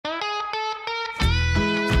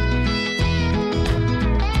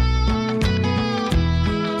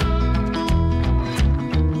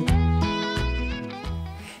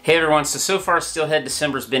Hey everyone, so far Steelhead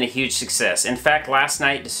December's been a huge success. In fact, last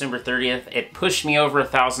night, December 30th, it pushed me over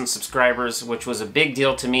 1,000 subscribers, which was a big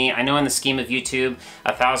deal to me. I know in the scheme of YouTube,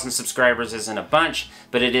 1,000 subscribers isn't a bunch,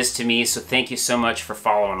 but it is to me, so thank you so much for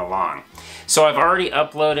following along. So I've already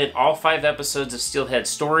uploaded all 5 episodes of Steelhead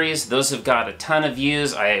Stories. Those have got a ton of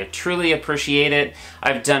views. I truly appreciate it.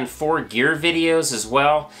 I've done 4 gear videos as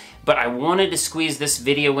well, but I wanted to squeeze this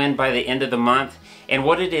video in by the end of the month. And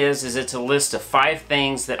what it is it's a list of 5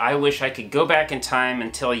 things that I wish I could go back in time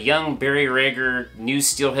and tell young Barry Rager, new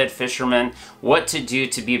steelhead fishermen, what to do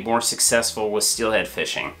to be more successful with steelhead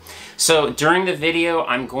fishing. So during the video,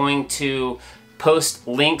 I'm going to post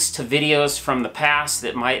links to videos from the past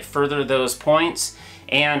that might further those points.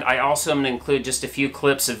 And I also am going to include just a few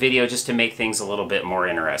clips of video just to make things a little bit more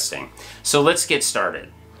interesting. So let's get started.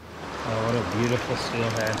 Oh, what a beautiful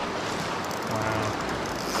steelhead. Wow.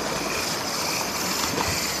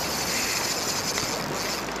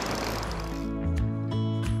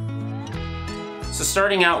 So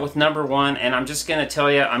starting out with number 1, and I'm just going to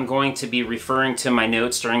tell you I'm going to be referring to my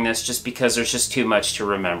notes during this just because there's just too much to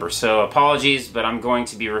remember. So apologies, but I'm going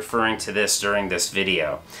to be referring to this during this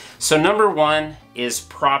video. So number 1 is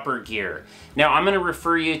proper gear. Now I'm going to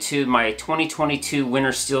refer you to my 2022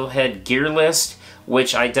 Winter Steelhead gear list,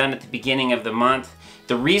 which I done at the beginning of the month.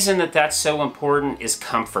 The reason that that's so important is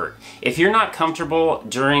comfort. If you're not comfortable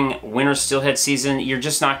during winter steelhead season, you're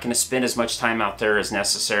just not going to spend as much time out there as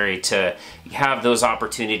necessary to have those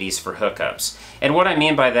opportunities for hookups. And what I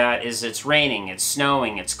mean by that is it's raining, it's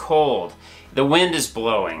snowing, it's cold, the wind is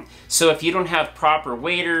blowing. So if you don't have proper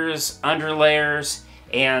waders, underlayers,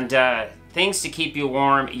 and things to keep you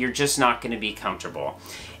warm, you're just not going to be comfortable.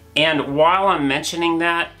 And while I'm mentioning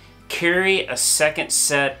that, carry a second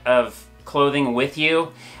set of clothing with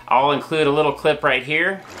you. I'll include a little clip right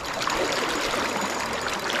here.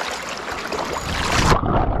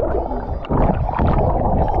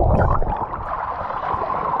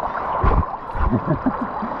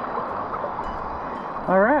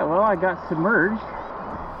 All right, well, I got submerged.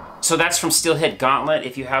 So that's from Steelhead Gauntlet.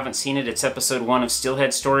 If you haven't seen it, it's episode 1 of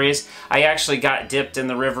Steelhead Stories. I actually got dipped in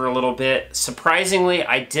the river a little bit. Surprisingly,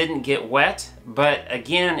 I didn't get wet, but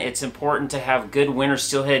again, it's important to have good winter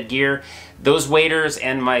steelhead gear. Those waders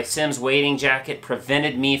and my Simms wading jacket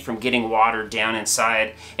prevented me from getting water down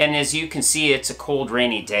inside, and as you can see, it's a cold,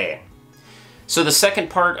 rainy day. So the second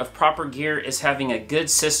part of proper gear is having a good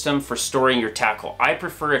system for storing your tackle. I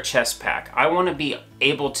prefer a chest pack. I want to be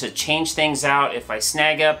able to change things out if I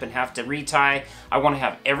snag up and have to retie. I want to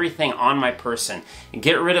have everything on my person.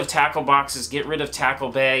 Get rid of tackle boxes, get rid of tackle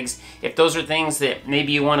bags. If those are things that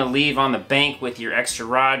maybe you want to leave on the bank with your extra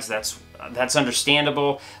rods, that's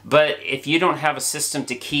understandable. But if you don't have a system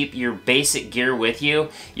to keep your basic gear with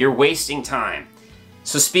you, you're wasting time.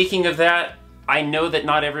 So speaking of that, I know that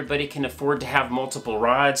not everybody can afford to have multiple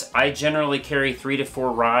rods. I generally carry 3 to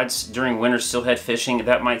 4 rods during winter steelhead fishing.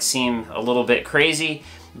 That might seem a little bit crazy,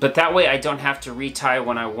 but that way I don't have to retie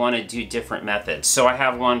when I want to do different methods. So I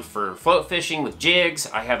have one for float fishing with jigs,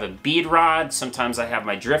 I have a bead rod, sometimes I have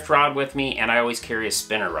my drift rod with me, and I always carry a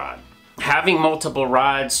spinner rod. Having multiple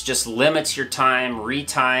rods just limits your time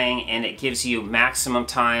retying, and it gives you maximum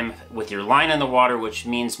time with your line in the water, which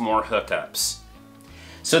means more hookups.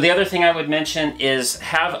 So the other thing I would mention is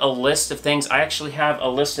have a list of things. I actually have a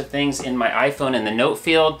list of things in my iPhone in the note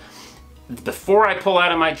field. Before I pull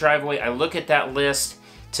out of my driveway, I look at that list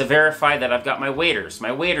to verify that I've got my waders,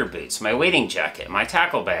 my wader boots, my wading jacket, my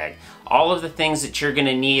tackle bag, all of the things that you're going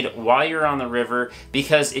to need while you're on the river,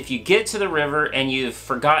 because if you get to the river and you've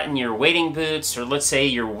forgotten your wading boots, or let's say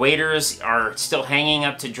your waders are still hanging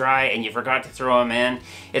up to dry and you forgot to throw them in,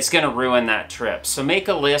 it's going to ruin that trip. So make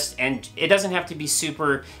a list, and it doesn't have to be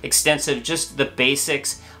super extensive, just the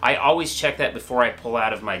basics. I always check that before I pull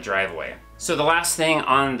out of my driveway. So the last thing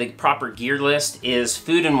on the proper gear list is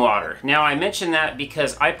food and water. Now I mention that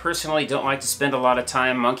because I personally don't like to spend a lot of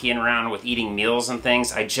time monkeying around with eating meals and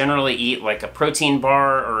things. I generally eat like a protein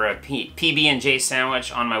bar or a PB&J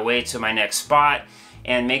sandwich on my way to my next spot,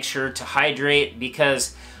 and make sure to hydrate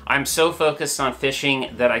because I'm so focused on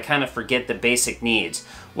fishing that I kind of forget the basic needs.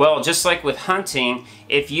 Well, just like with hunting,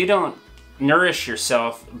 if you don't nourish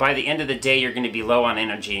yourself, by the end of the day you're going to be low on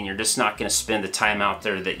energy and you're just not going to spend the time out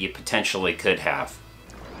there that you potentially could have.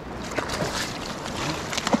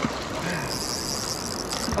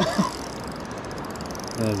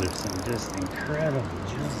 Those are some just incredible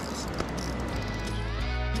jumps.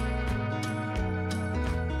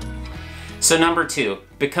 So number 2,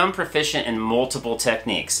 become proficient in multiple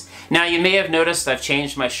techniques. Now you may have noticed I've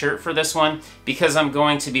changed my shirt for this one because I'm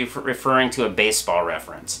going to be referring to a baseball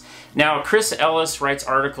reference. Now Chris Ellis writes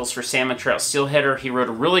articles for Salmon Trout Steelheader. He wrote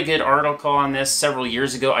a really good article on this several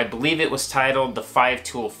years ago. I believe it was titled The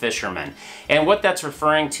 5-Tool Fisherman. And what that's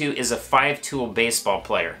referring to is a 5-tool baseball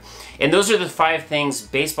player. And those are the 5 things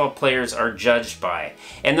baseball players are judged by.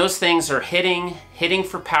 And those things are hitting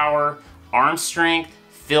for power, arm strength,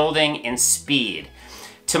 fielding, and speed.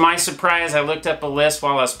 To my surprise, I looked up a list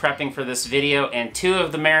while I was prepping for this video, and 2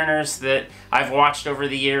 of the Mariners that I've watched over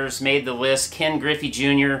the years made the list, Ken Griffey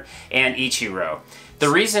Jr. and Ichiro. The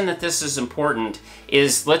reason that this is important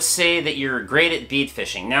is, let's say that you're great at bead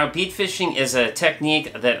fishing. Now, bead fishing is a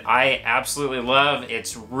technique that I absolutely love.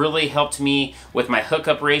 It's really helped me with my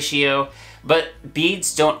hookup ratio, but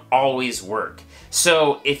beads don't always work.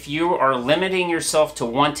 So if you are limiting yourself to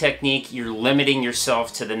one technique, you're limiting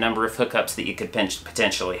yourself to the number of hookups that you could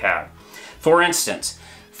potentially have. For instance,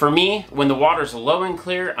 for me, when the water's low and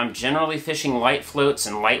clear, I'm generally fishing light floats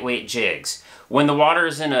and lightweight jigs. When the water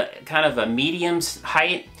is in a kind of a medium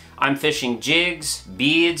height, I'm fishing jigs,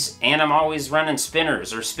 beads, and I'm always running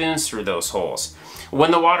spinners or spoons through those holes.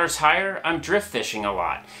 When the water's higher, I'm drift fishing a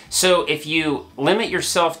lot. So if you limit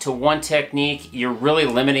yourself to one technique, you're really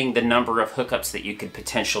limiting the number of hookups that you could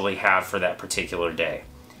potentially have for that particular day.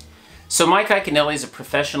 So Mike Iaconelli is a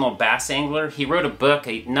professional bass angler. He wrote a book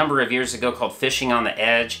a number of years ago called Fishing on the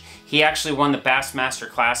Edge. He actually won the Bassmaster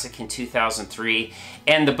Classic in 2003.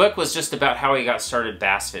 And the book was just about how he got started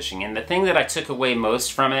bass fishing. And the thing that I took away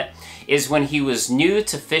most from it is when he was new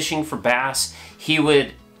to fishing for bass, he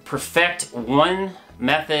would perfect one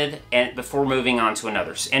method and before moving on to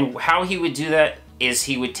another. And how he would do that is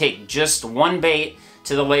he would take just one bait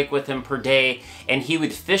to the lake with him per day, and he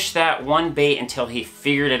would fish that one bait until he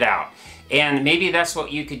figured it out. And maybe that's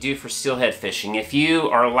what you could do for steelhead fishing. If you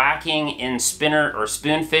are lacking in spinner or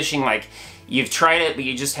spoon fishing, like you've tried it but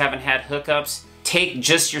you just haven't had hookups, take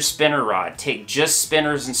just your spinner rod, take just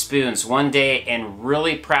spinners and spoons one day and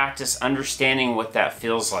really practice understanding what that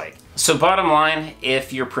feels like. So bottom line,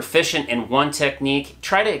 if you're proficient in one technique,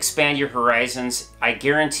 try to expand your horizons. I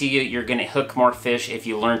guarantee you, you're going to hook more fish if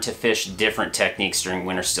you learn to fish different techniques during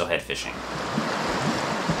winter steelhead fishing.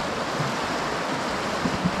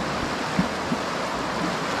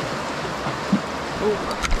 Oh.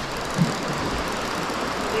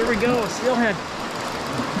 There we go, steelhead.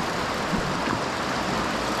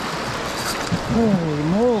 Holy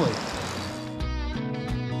moly.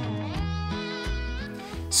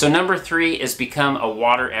 So number 3 is become a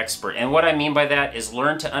water expert. And what I mean by that is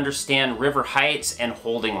learn to understand river heights and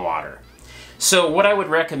holding water. So what I would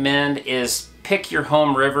recommend is pick your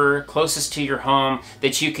home river closest to your home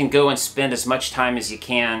that you can go and spend as much time as you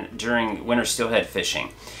can during winter steelhead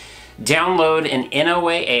fishing. Download an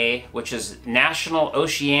NOAA, which is National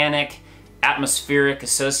Oceanic Atmospheric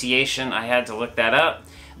Association. I had to look that up.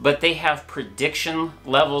 But they have prediction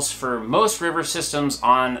levels for most river systems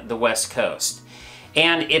on the West Coast.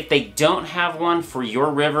 And if they don't have one for your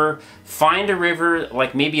river, find a river,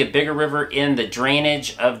 like maybe a bigger river in the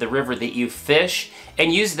drainage of the river that you fish,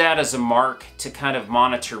 and use that as a mark to kind of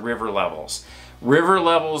monitor river levels. River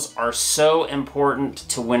levels are so important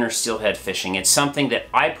to winter steelhead fishing. It's something that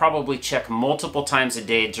I probably check multiple times a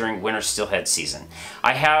day during winter steelhead season.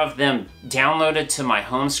 I have them downloaded to my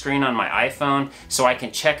home screen on my iPhone so I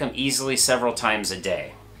can check them easily several times a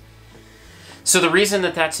day. So the reason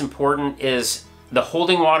that that's important is the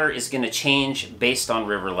holding water is going to change based on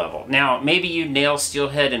river level. Now, maybe you nail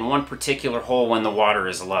steelhead in one particular hole when the water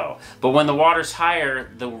is low, but when the water's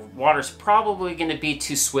higher, the water's probably going to be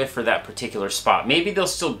too swift for that particular spot. Maybe they'll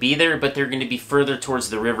still be there, but they're going to be further towards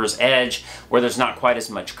the river's edge where there's not quite as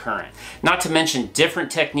much current. Not to mention,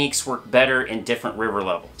 different techniques work better in different river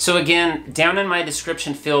levels. So again, down in my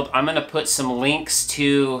description field, I'm going to put some links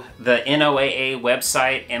to the NOAA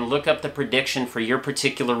website and look up the prediction for your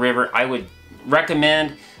particular river. I would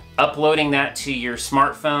recommend uploading that to your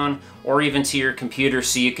smartphone or even to your computer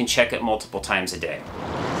so you can check it multiple times a day.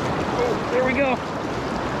 Oh, there we go.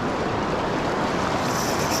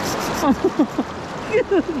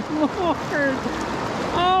 Good Lord.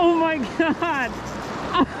 Oh my God.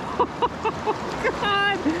 Oh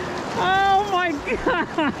God. Oh my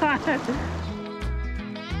God.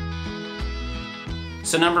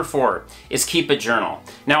 So number 4 is keep a journal.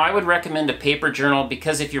 Now I would recommend a paper journal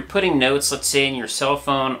because if you're putting notes, let's say in your cell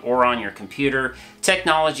phone or on your computer,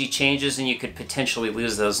 technology changes and you could potentially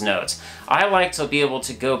lose those notes. I like to be able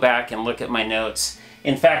to go back and look at my notes.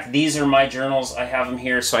 In fact, these are my journals. I have them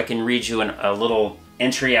here so I can read you a little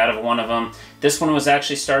entry out of one of them. This one was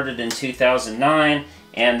actually started in 2009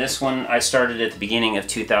 and this one I started at the beginning of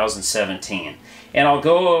 2017. And I'll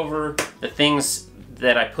go over the things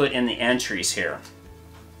that I put in the entries here.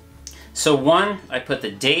 So one, I put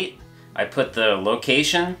the date, I put the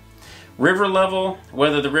location, river level,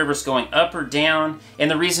 whether the river's going up or down,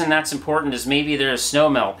 and the reason that's important is maybe there's snow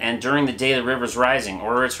melt and during the day the river's rising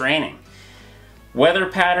or it's raining. Weather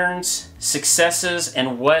patterns, successes,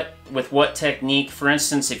 and with what technique. For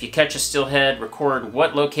instance, if you catch a steelhead, record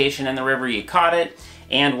what location in the river you caught it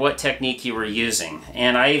and what technique you were using.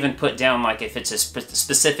 And I even put down like if it's a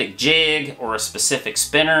specific jig or a specific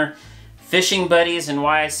spinner. Fishing buddies, and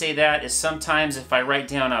why I say that is sometimes if I write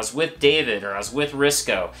down I was with David or I was with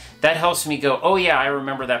Risco, that helps me go, oh yeah, I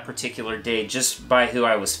remember that particular day just by who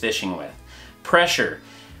I was fishing with. Pressure.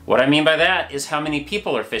 What I mean by that is how many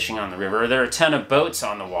people are fishing on the river. Are there a ton of boats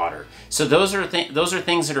on the water? So those are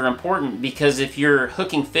things that are important, because if you're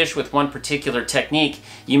hooking fish with one particular technique,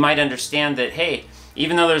 you might understand that, hey,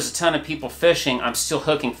 even though there's a ton of people fishing, I'm still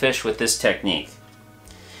hooking fish with this technique.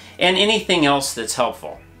 And anything else that's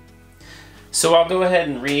helpful. So I'll go ahead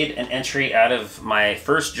and read an entry out of my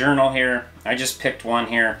first journal here. I just picked one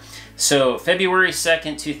here. So February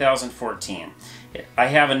 2nd, 2014. I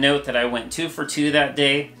have a note that I went 2 for 2 that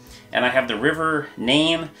day, and I have the river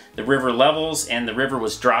name, the river levels, and the river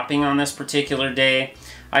was dropping on this particular day.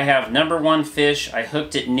 I have number 1 fish. I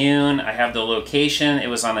hooked at noon. I have the location. It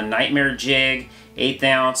was on a Nightmare jig, 1/8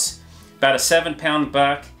 ounce, about a 7-pound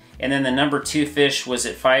buck. And then the number 2 fish was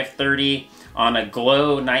at 5:30 on a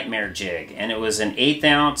glow Nightmare jig, and it was an 1/8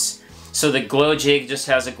 ounce. So the glow jig just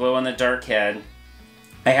has a glow in the dark head.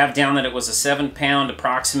 I have down that it was a 7-pound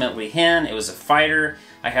approximately hen. It was a fighter.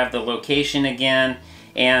 I have the location again,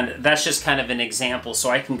 and that's just kind of an example,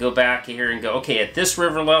 so I can go back here and go, okay, at this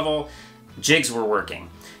river level, jigs were working.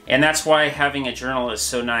 And that's why having a journal is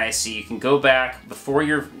so nice, so you can go back before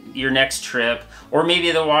your next trip, or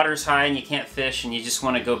maybe the water's high and you can't fish and you just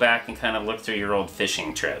want to go back and kind of look through your old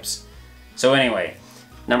fishing trips. So anyway,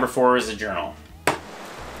 number 4 is a journal.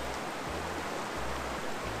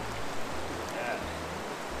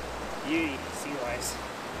 Beauty, sea lice.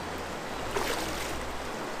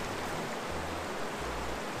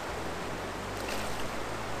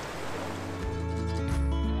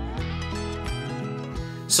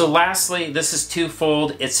 So lastly, this is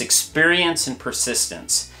twofold. It's experience and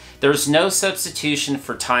persistence. There's no substitution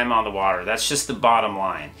for time on the water. That's just the bottom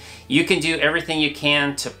line. You can do everything you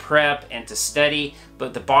can to prep and to study,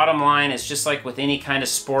 but the bottom line is just like with any kind of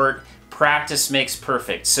sport, practice makes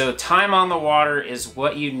perfect. So time on the water is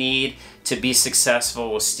what you need to be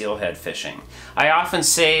successful with steelhead fishing. I often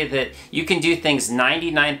say that you can do things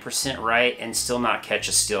 99% right and still not catch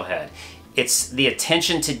a steelhead. It's the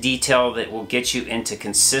attention to detail that will get you into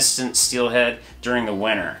consistent steelhead during the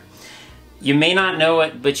winter. You may not know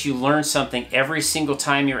it, but you learn something every single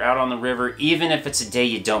time you're out on the river, even if it's a day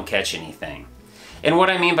you don't catch anything. And what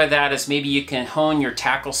I mean by that is maybe you can hone your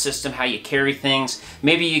tackle system, how you carry things.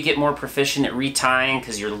 Maybe you get more proficient at retying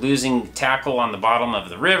because you're losing tackle on the bottom of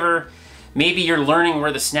the river. Maybe you're learning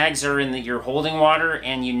where the snags are in your holding water,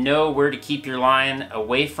 and you know where to keep your line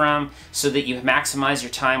away from so that you maximize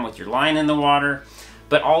your time with your line in the water.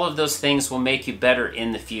 But all of those things will make you better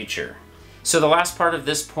in the future. So the last part of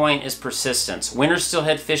this point is persistence. Winter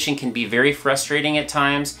steelhead fishing can be very frustrating at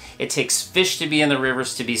times. It takes fish to be in the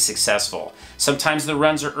rivers to be successful. Sometimes the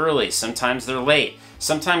runs are early, sometimes they're late.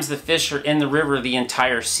 Sometimes the fish are in the river the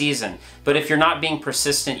entire season. But if you're not being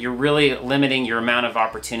persistent, you're really limiting your amount of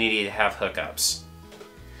opportunity to have hookups.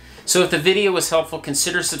 So if the video was helpful,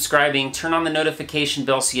 consider subscribing, turn on the notification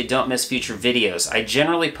bell so you don't miss future videos. I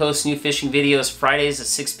generally post new fishing videos Fridays at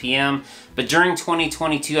 6 p.m., but during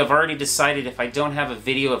 2022, I've already decided if I don't have a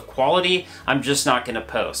video of quality, I'm just not going to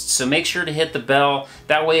post. So make sure to hit the bell,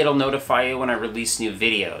 that way it'll notify you when I release new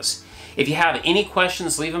videos. If you have any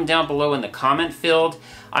questions, leave them down below in the comment field.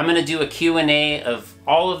 I'm going to do a Q&A of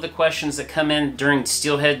all of the questions that come in during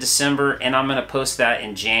Steelhead December, and I'm going to post that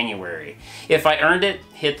in January. If I earned it,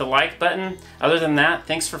 hit the like button. Other than that,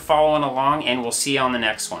 thanks for following along, and we'll see you on the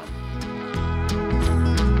next one.